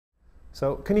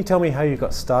So can you tell me how you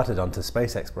got started onto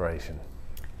space exploration?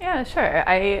 Yeah, sure.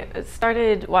 I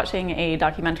started watching a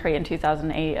documentary in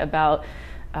 2008 about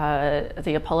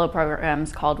the Apollo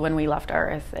programs called When We Left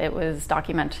Earth. It was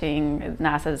documenting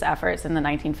NASA's efforts in the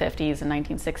 1950s and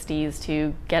 1960s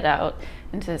to get out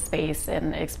into space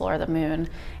and explore the moon.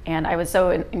 And I was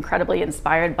so incredibly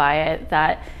inspired by it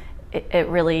that it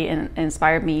really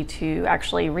inspired me to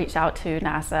actually reach out to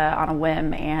NASA on a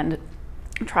whim and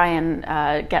try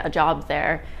and get a job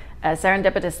there.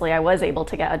 Serendipitously, I was able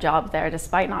to get a job there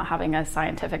despite not having a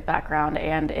scientific background,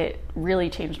 and it really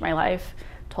changed my life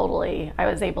totally. I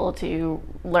was able to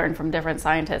learn from different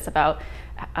scientists about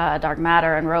dark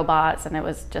matter and robots, and it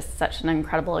was just such an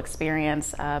incredible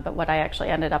experience. But what I actually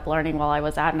ended up learning while I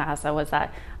was at NASA was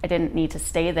that I didn't need to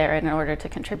stay there in order to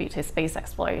contribute to space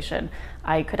exploration.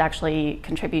 I could actually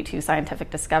contribute to scientific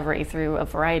discovery through a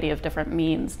variety of different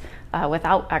means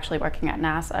without actually working at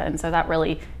NASA. And so that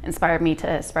really inspired me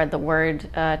to spread the word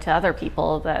to other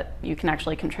people that you can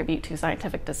actually contribute to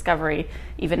scientific discovery,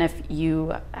 even if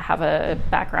you have a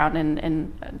background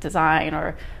in design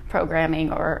or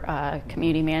programming or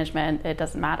community management. It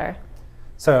doesn't matter.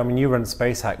 So, I mean, you run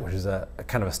Spacehack, which is a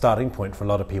kind of a starting point for a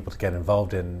lot of people to get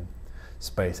involved in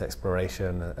space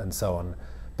exploration and so on.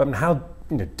 But I mean, how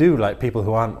do like people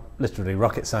who aren't literally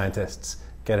rocket scientists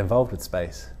get involved with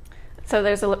space? So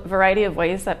there's a variety of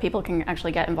ways that people can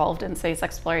actually get involved in space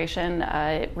exploration.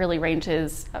 It really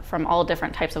ranges from all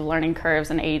different types of learning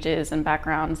curves and ages and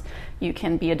backgrounds. You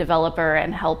can be a developer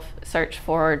and help search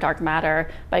for dark matter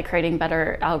by creating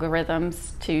better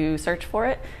algorithms to search for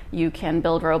it. You can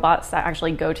build robots that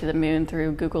actually go to the moon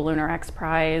through Google Lunar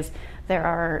Xprize. There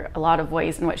are a lot of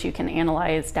ways in which you can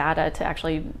analyze data to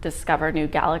actually discover new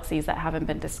galaxies that haven't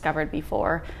been discovered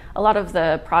before. A lot of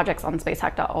the projects on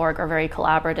spacehack.org are very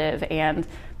collaborative, and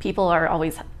people are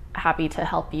always happy to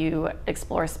help you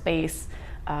explore space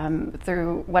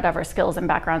through whatever skills and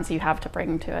backgrounds you have to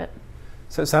bring to it.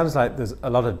 So it sounds like there's a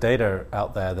lot of data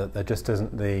out there that there just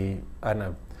isn't there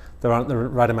aren't the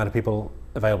right amount of people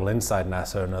available inside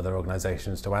NASA and other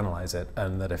organizations to analyze it,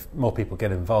 and that if more people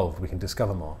get involved, we can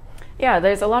discover more. Yeah,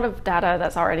 there's a lot of data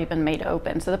that's already been made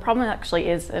open. So the problem actually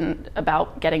isn't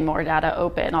about getting more data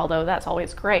open, although that's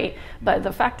always great. But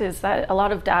the fact is that a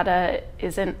lot of data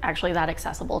isn't actually that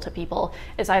accessible to people.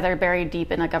 It's either buried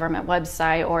deep in a government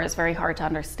website or it's very hard to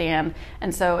understand.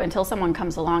 And so until someone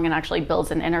comes along and actually builds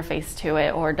an interface to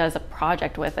it or does a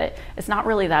project with it, it's not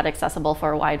really that accessible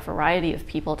for a wide variety of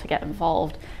people to get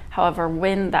involved. However,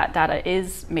 when that data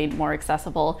is made more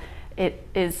accessible, it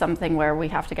is something where we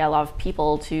have to get a lot of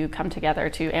people to come together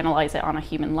to analyze it on a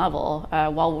human level.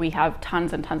 While we have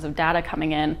tons and tons of data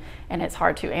coming in and it's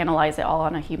hard to analyze it all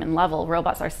on a human level,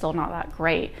 robots are still not that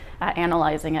great at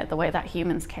analyzing it the way that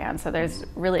humans can. So there's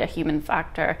really a human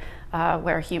factor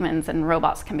where humans and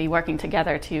robots can be working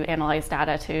together to analyze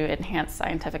data to enhance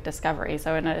scientific discovery.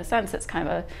 So in a sense, it's kind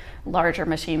of a larger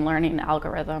machine learning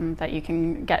algorithm that you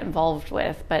can get involved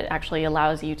with, but actually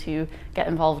allows you to get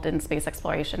involved in space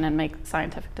exploration and make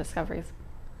scientific discoveries.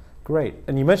 Great.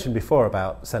 And you mentioned before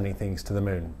about sending things to the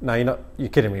moon. Now, you're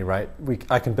kidding me, right?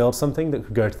 I can build something that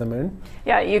could go to the moon?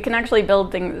 Yeah, you can actually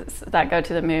build things that go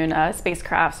to the moon,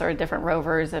 spacecrafts or different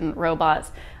rovers and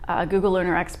robots. Google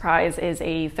Lunar Xprize is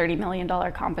a $30 million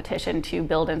competition to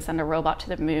build and send a robot to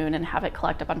the moon and have it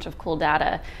collect a bunch of cool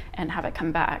data and have it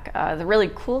come back. The really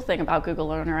cool thing about Google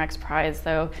Lunar Xprize,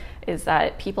 though, is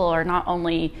that people are not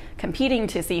only competing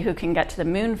to see who can get to the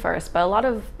moon first, but a lot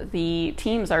of the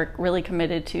teams are really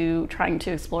committed to trying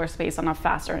to explore space on a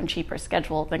faster and cheaper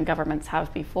schedule than governments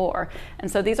have before. And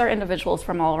so these are individuals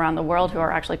from all around the world who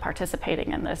are actually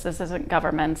participating in this. This isn't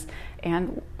governments,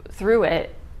 and through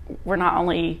it, we're not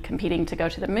only competing to go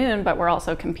to the moon, but we're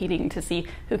also competing to see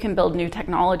who can build new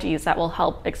technologies that will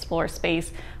help explore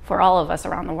space for all of us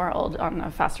around the world on a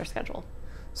faster schedule.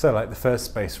 So like the first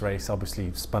space race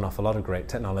obviously spun off a lot of great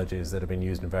technologies that have been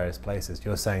used in various places.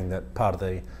 You're saying that part of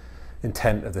the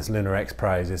intent of this Lunar X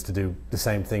Prize is to do the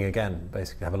same thing again,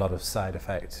 basically have a lot of side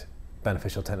effect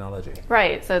beneficial technology.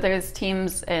 Right, so there's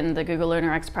teams in the Google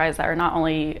Lunar Xprize that are not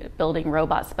only building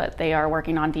robots, but they are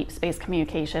working on deep space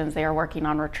communications, they are working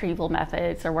on retrieval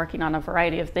methods, they're working on a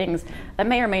variety of things that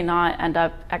may or may not end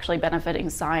up actually benefiting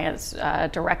science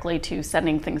directly to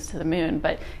sending things to the moon.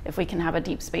 But if we can have a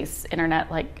deep space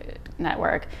internet-like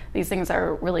network, these things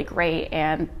are really great,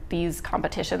 and these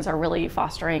competitions are really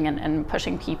fostering and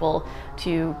pushing people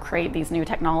to create these new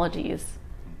technologies.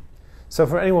 So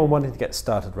for anyone wanting to get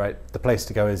started, right, the place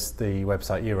to go is the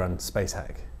website you run,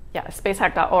 Spacehack. Yeah,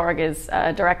 spacehack.org is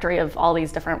a directory of all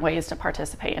these different ways to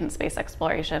participate in space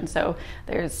exploration. So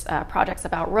there's projects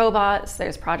about robots,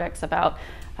 there's projects about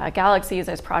galaxies,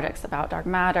 there's projects about dark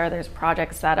matter, there's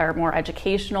projects that are more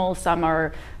educational, some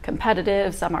are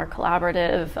competitive, some are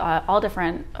collaborative, all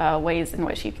different ways in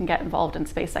which you can get involved in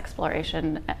space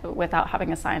exploration without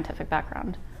having a scientific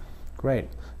background. Great.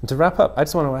 And to wrap up, I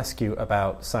just want to ask you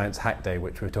about Science Hack Day,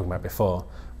 which we were talking about before.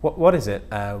 What is it?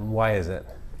 Why is it?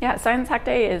 Yeah, Science Hack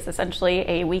Day is essentially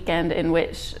a weekend in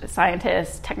which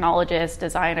scientists, technologists,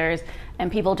 designers,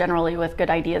 and people generally with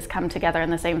good ideas come together in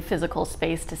the same physical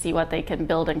space to see what they can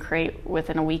build and create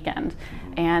within a weekend.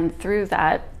 And through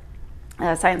that,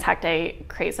 Science Hack Day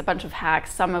creates a bunch of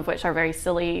hacks, some of which are very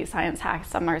silly science hacks,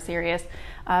 some are serious.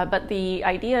 But the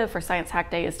idea for Science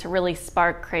Hack Day is to really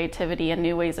spark creativity and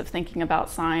new ways of thinking about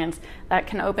science that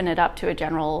can open it up to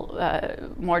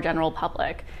a more general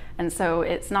public. And so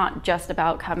it's not just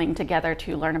about coming together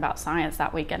to learn about science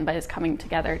that weekend, but it's coming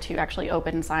together to actually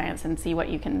open science and see what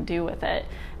you can do with it.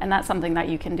 And that's something that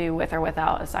you can do with or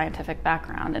without a scientific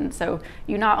background. And so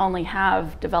you not only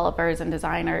have developers and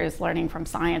designers learning from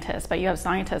scientists, but you have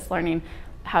scientists learning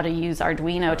how to use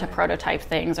Arduino to prototype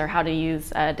things, or how to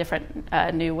use different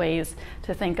new ways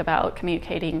to think about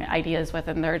communicating ideas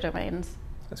within their domains.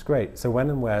 That's great. So when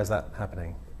and where is that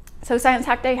happening? So Science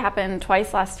Hack Day happened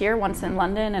twice last year, once in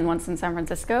London and once in San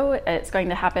Francisco. It's going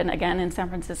to happen again in San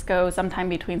Francisco sometime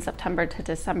between September to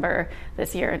December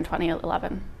this year in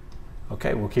 2011.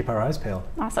 Okay, we'll keep our eyes peeled.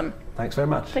 Awesome. Thanks very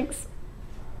much. Thanks.